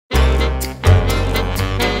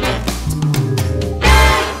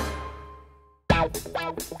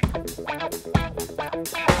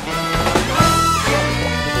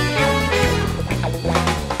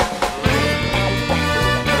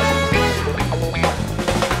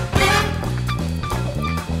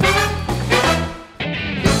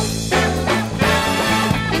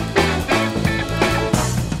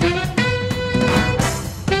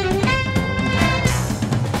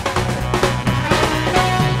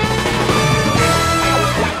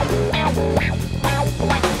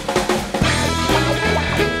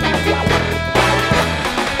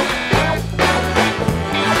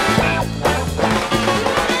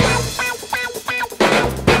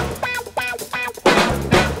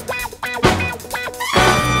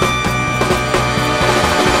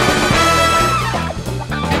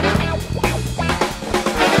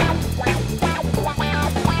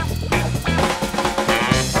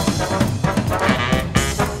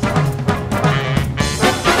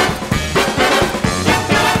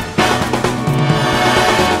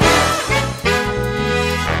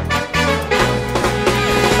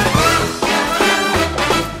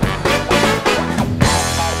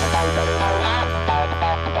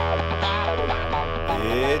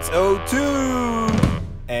It's O2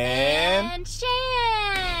 and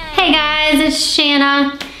Shan. Hey guys, it's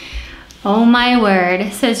Shanna. Oh my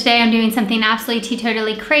word. So today I'm doing something absolutely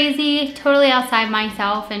totally crazy, totally outside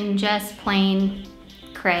myself and just plain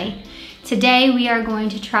cray. Today we are going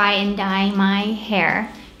to try and dye my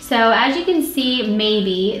hair. So as you can see,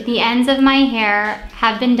 maybe the ends of my hair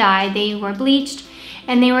have been dyed. They were bleached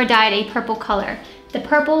and they were dyed a purple color. The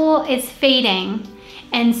purple is fading.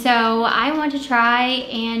 And so I want to try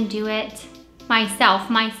and do it myself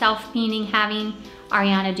meaning having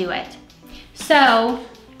Ariana do it. So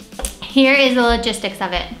here is the logistics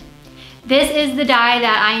of it. This is the dye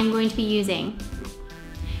that I am going to be using.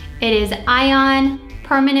 It is Ion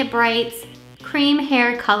Permanent Brights Cream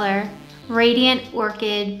Hair Color Radiant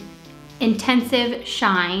Orchid Intensive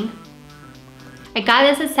Shine. I got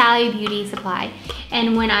this at Sally Beauty Supply,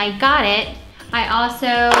 and when I got it, I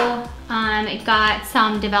also got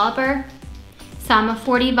some developer, some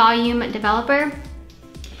 40 volume developer,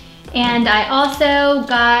 and I also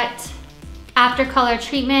got after color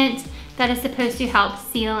treatment that is supposed to help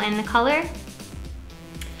seal in the color.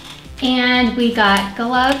 And we got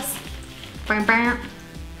gloves,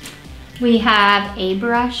 we have a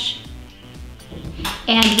brush,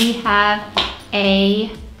 and we have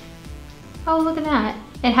a, oh look at that,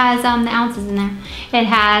 it has the ounces in there. It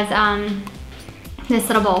has this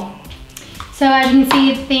little bowl. So as you can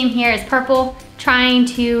see, the theme here is purple, trying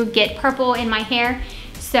to get purple in my hair.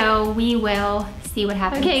 So we will see what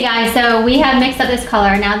happens. Okay guys, so we have mixed up this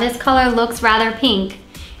color. Now this color looks rather pink.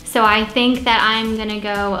 So I think that I'm gonna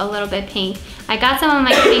go a little bit pink. I got some on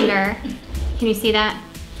my finger. Can you see that?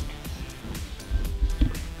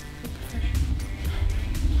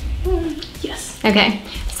 Yes. Okay,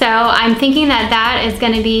 so I'm thinking that that is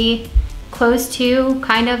gonna be close to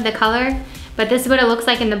kind of the color, but this is what it looks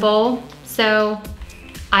like in the bowl. So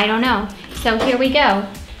I don't know. So here we go.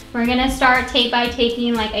 We're gonna start by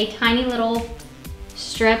taking like a tiny little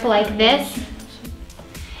strip like this,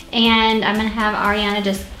 and I'm gonna have Ariana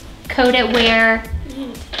just coat it where,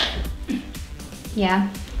 yeah,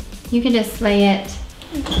 you can just lay it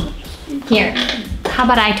here. How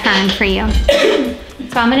about I turn for you?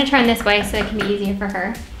 So I'm gonna turn this way so it can be easier for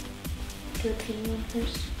her. Do I paint it on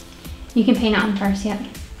first? You can paint it on first, yeah.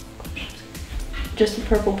 Just the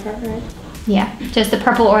purple part, right? Yeah, just the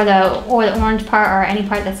purple or the orange part, or any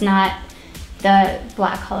part that's not the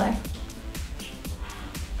black color.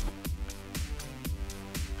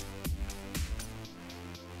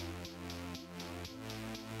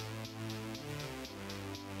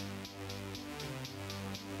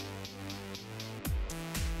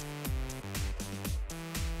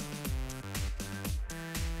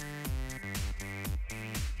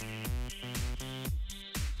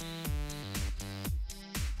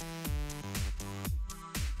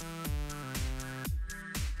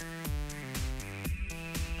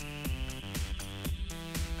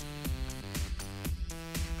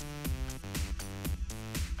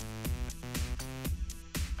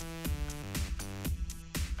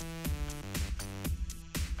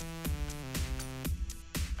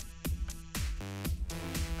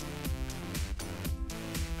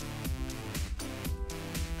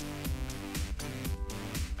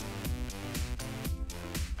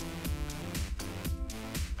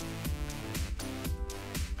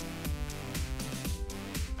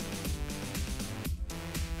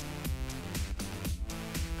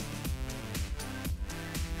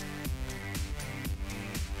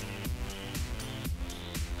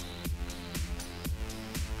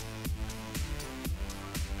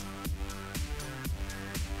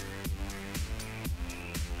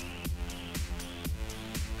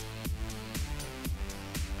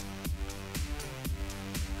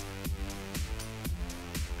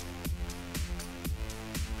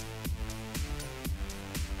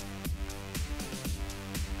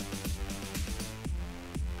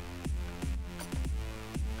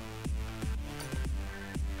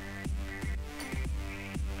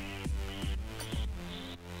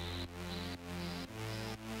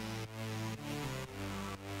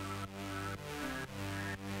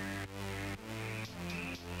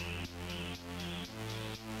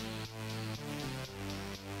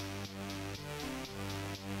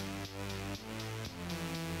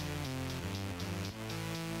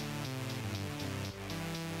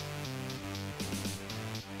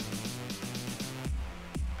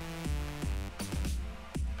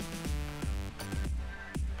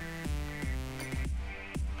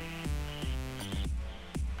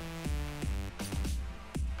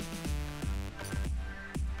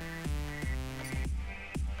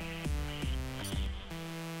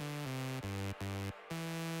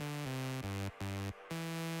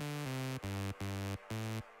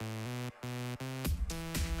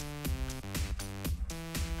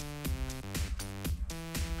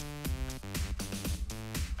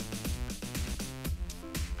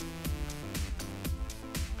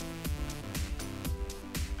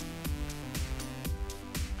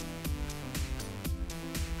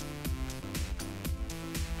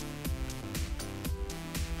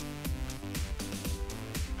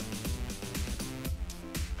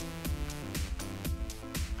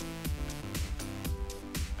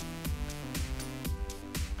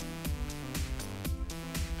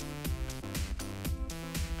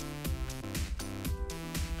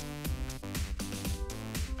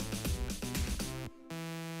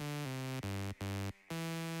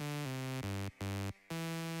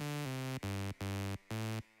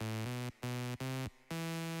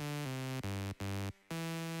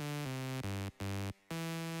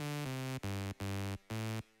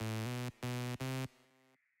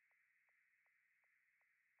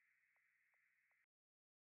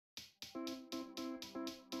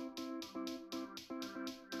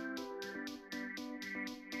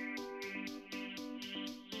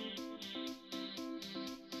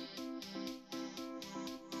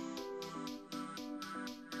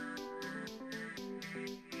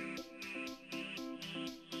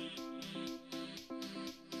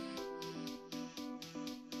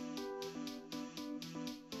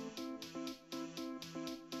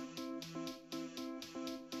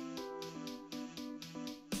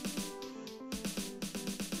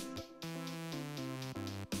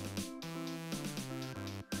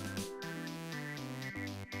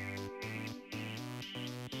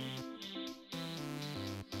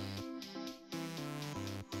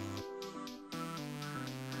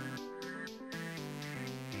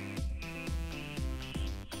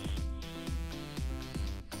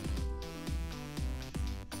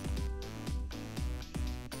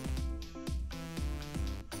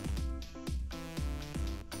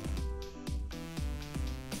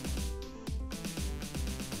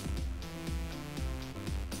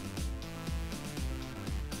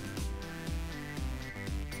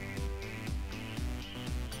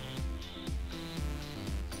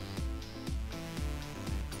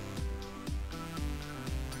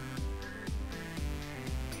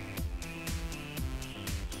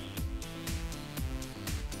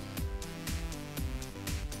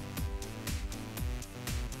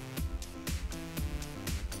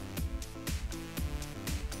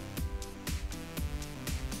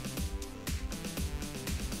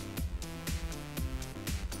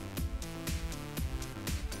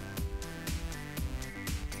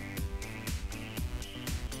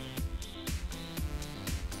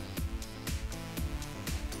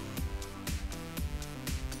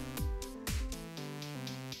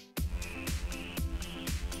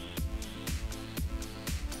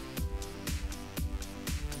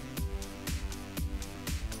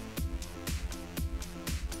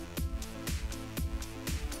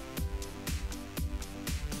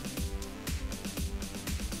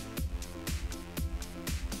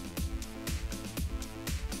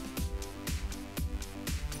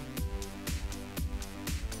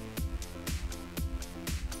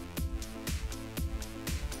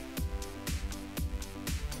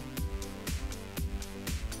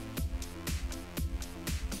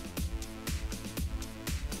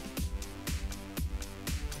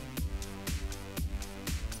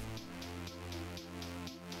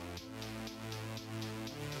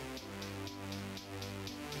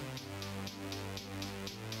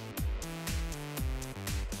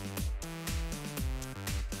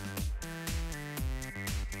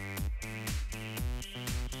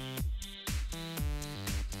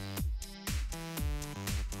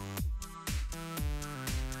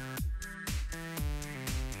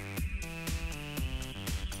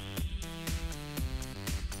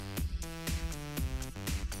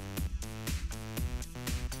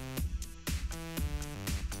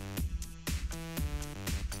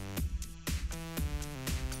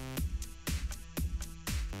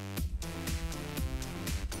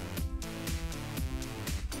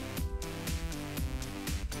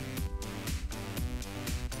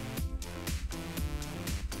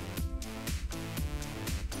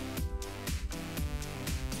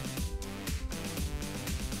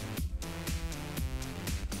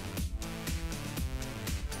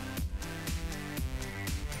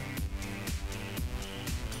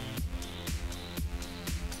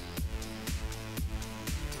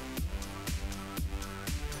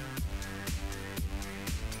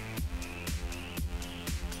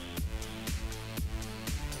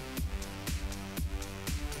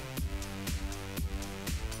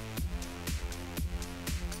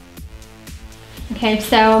 Okay,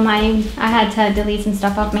 so I had to delete some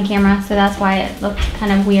stuff off my camera, so that's why it looked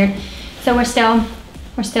kind of weird. So we're still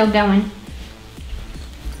going.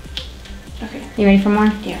 Okay. You ready for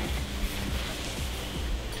more? Yeah.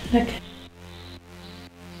 Okay.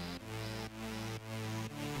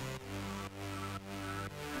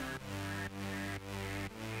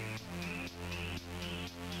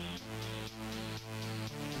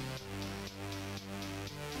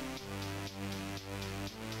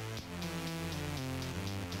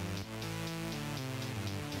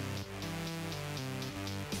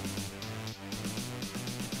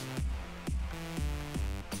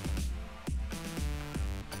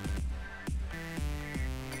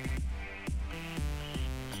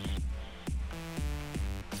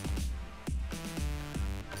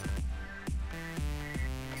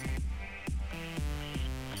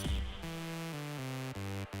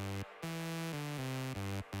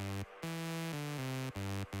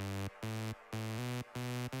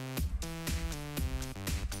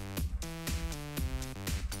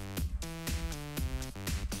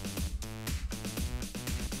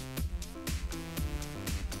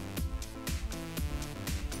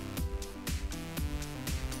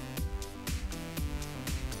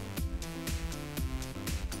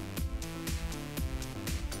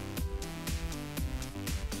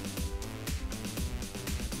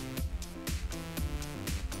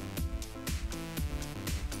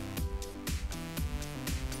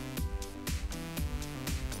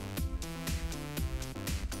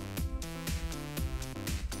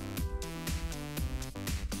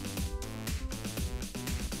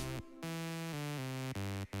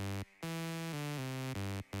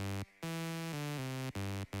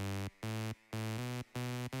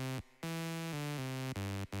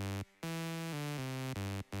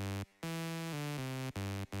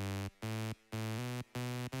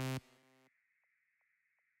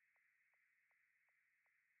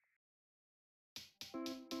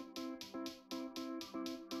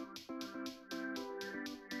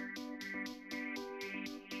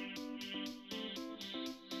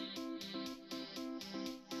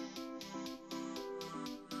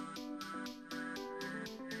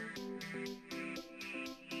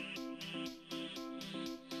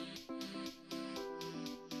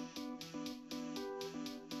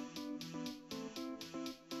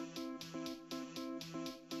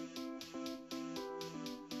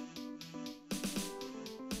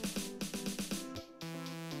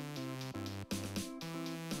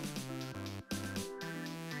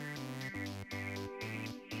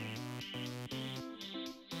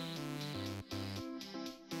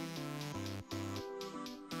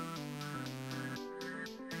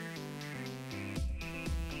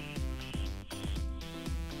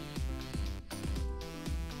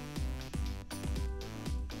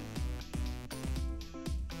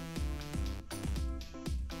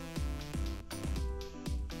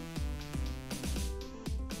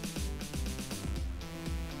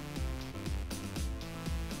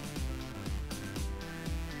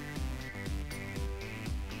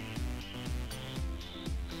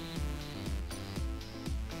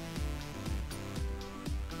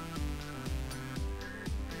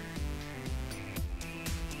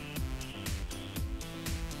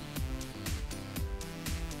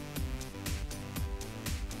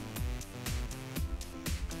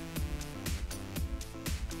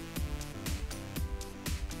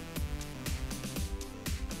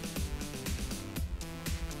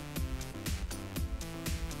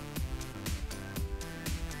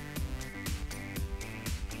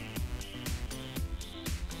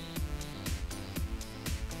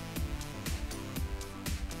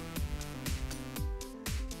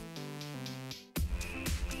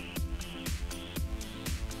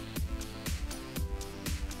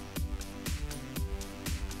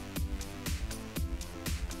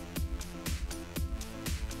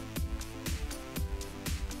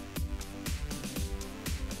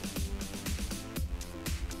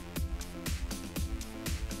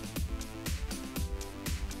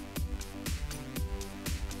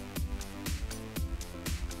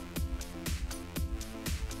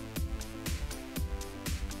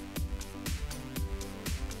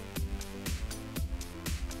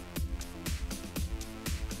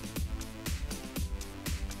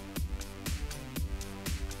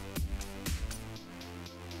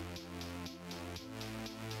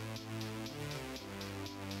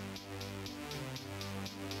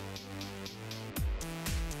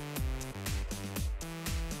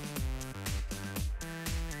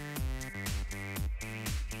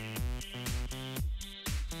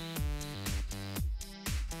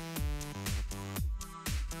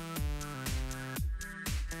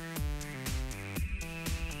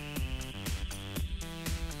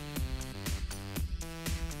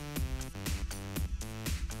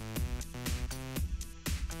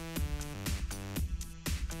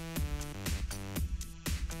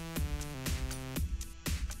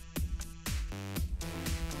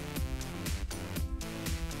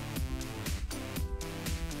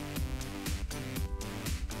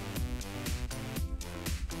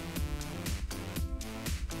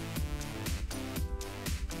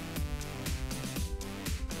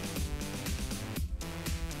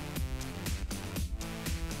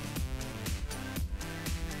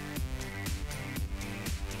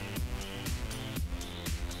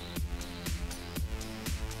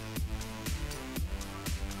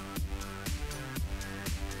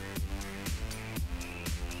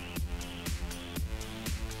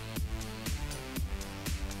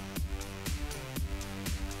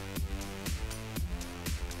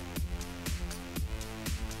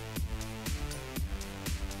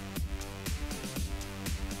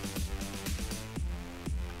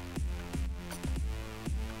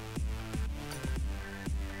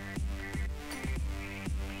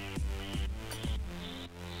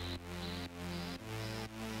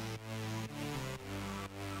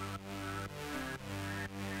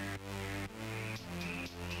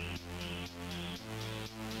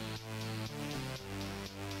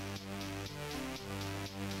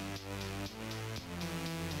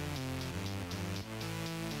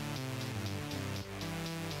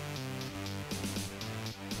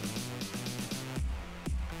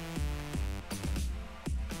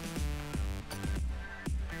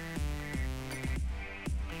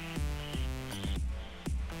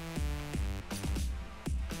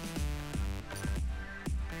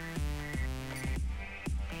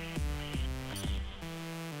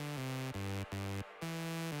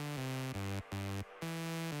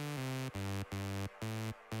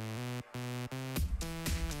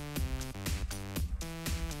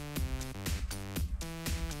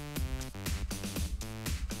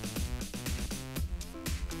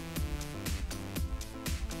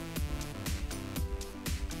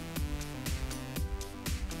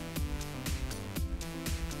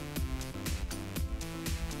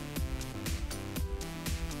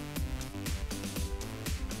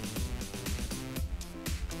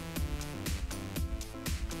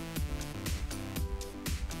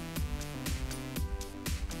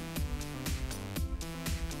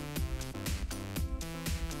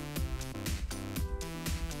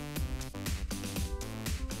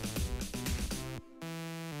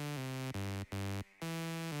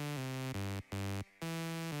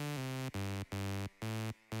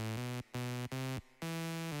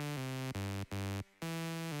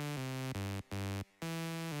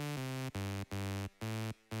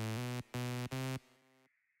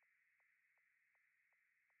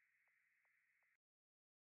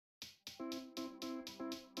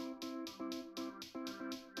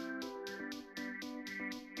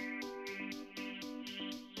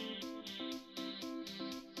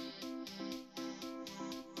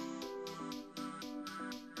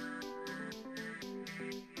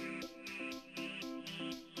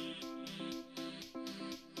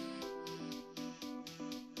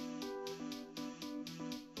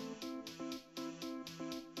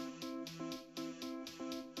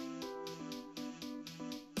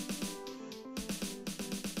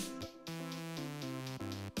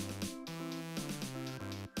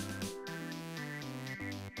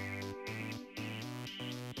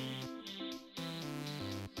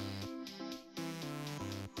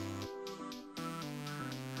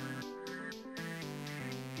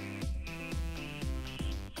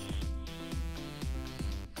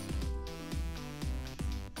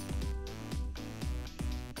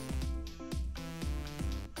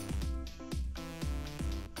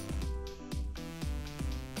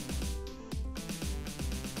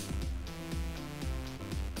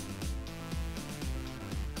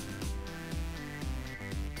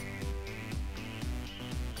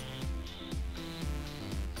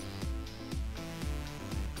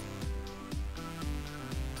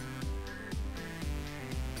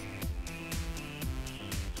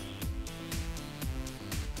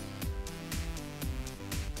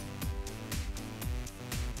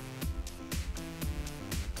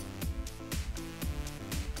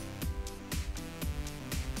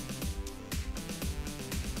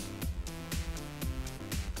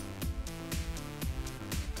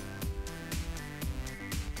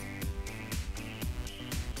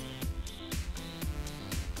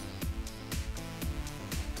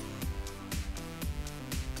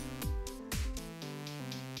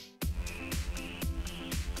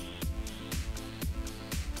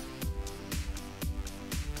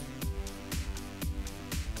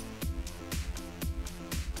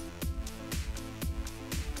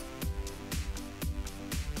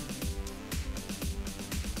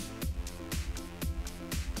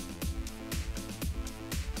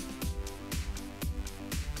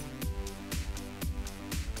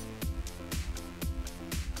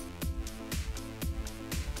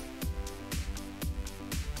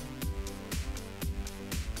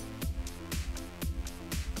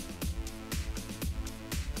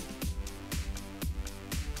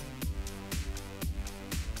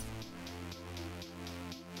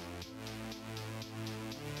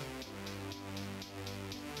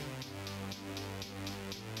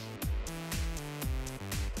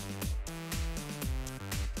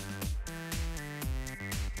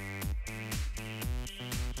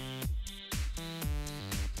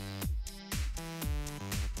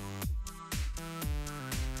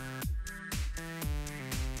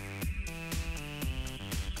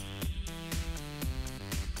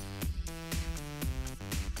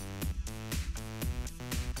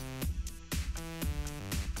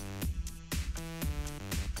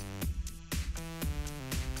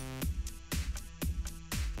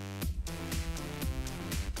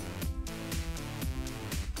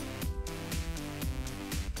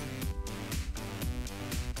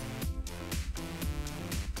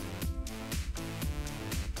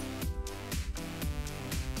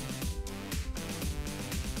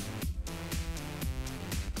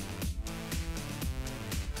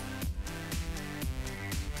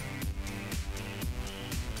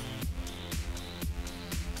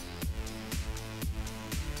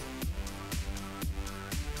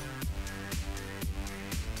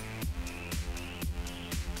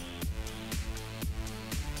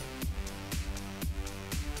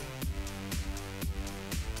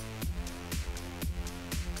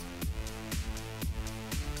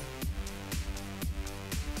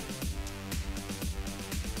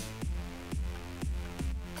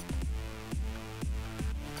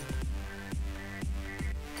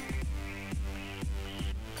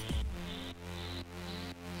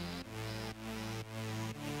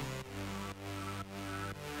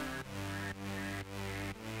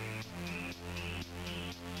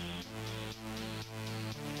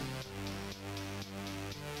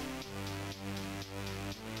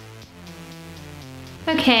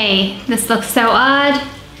 Okay, this looks so odd.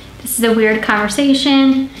 This is a weird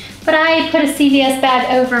conversation, but I put a CVS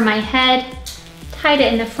bag over my head, tied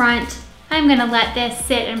it in the front. I'm gonna let this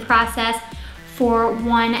sit and process for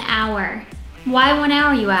 1 hour. Why 1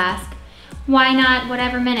 hour, you ask? Why not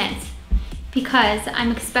whatever minutes? Because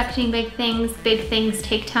I'm expecting big things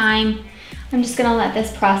take time. I'm just gonna let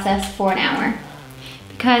this process for 1 hour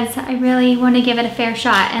because I really wanna give it a fair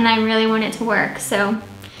shot and I really want it to work, so.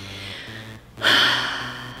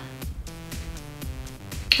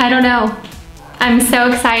 I don't know. I'm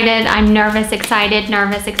so excited. I'm nervous, excited,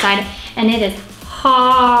 and it is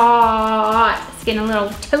hot. It's getting a little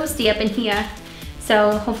toasty up in here.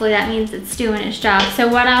 So hopefully that means it's doing its job. So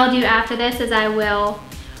what I'll do after this is I will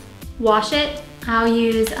wash it. I'll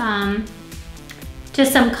use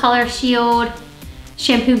just some Color Shield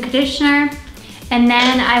shampoo and conditioner. And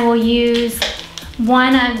then I will use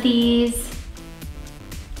one of these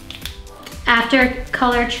after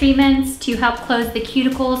color treatments to help close the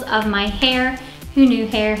cuticles of my hair. Who knew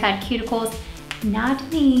hair had cuticles? Not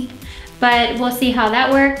me, but we'll see how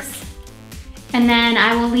that works. And then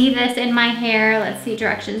I will leave this in my hair. Let's see,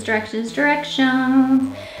 directions.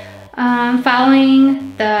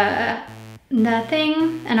 Following the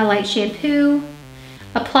thing and a light shampoo.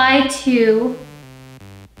 Apply to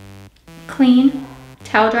clean,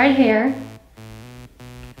 towel dried hair.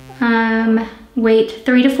 Wait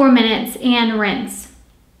 3 to 4 minutes and rinse.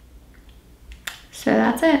 So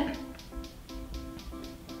that's it.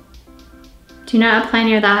 Do not apply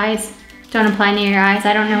near the eyes. Don't apply near your eyes.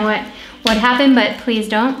 I don't know what happened, but please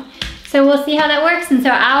don't. So we'll see how that works, and so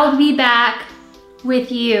I'll be back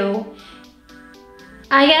with you.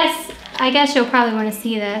 I guess you'll probably want to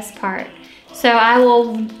see this part. So I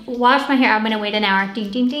will wash my hair. I'm gonna wait an hour.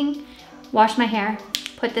 Ding, ding, ding. Wash my hair,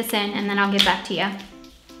 put this in, and then I'll get back to you.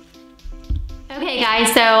 Okay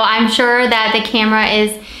guys, so I'm sure that the camera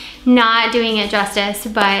is not doing it justice,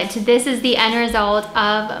 but this is the end result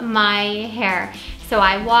of my hair. So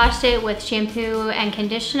I washed it with shampoo and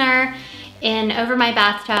conditioner over my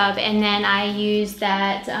bathtub, and then I used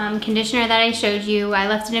that conditioner that I showed you. I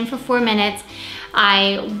left it in for 4 minutes.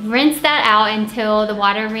 I rinsed that out until the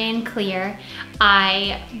water ran clear.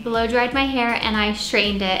 I blow dried my hair and I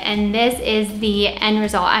straightened it, and this is the end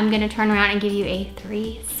result. I'm gonna turn around and give you a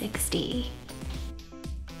 360.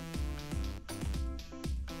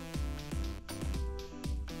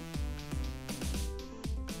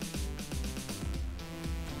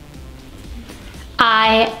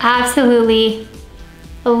 I absolutely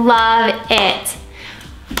love it.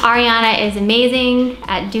 Ariana is amazing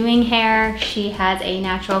at doing hair. She has a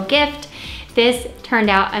natural gift. This turned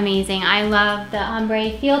out amazing. I love the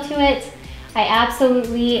ombre feel to it. I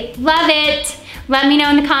absolutely love it. Let me know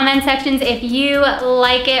in the comment sections if you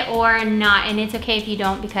like it or not, and it's okay if you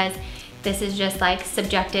don't, because this is just like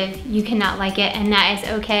subjective. You cannot like it, and that is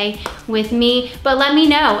okay with me. But let me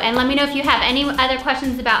know, and let me know if you have any other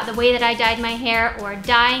questions about the way that I dyed my hair or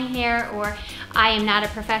dyeing hair, or I am not a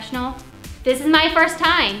professional. This is my first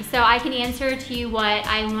time, so I can answer to you what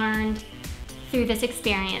I learned through this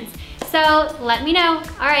experience. So let me know.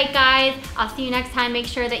 All right guys, I'll see you next time. Make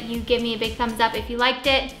sure that you give me a big thumbs up if you liked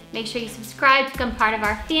it. Make sure you subscribe to become part of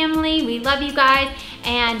our family. We love you guys,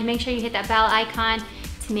 and make sure you hit that bell icon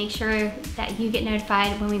to make sure that you get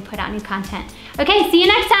notified when we put out new content. Okay, see you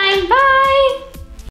next time. Bye.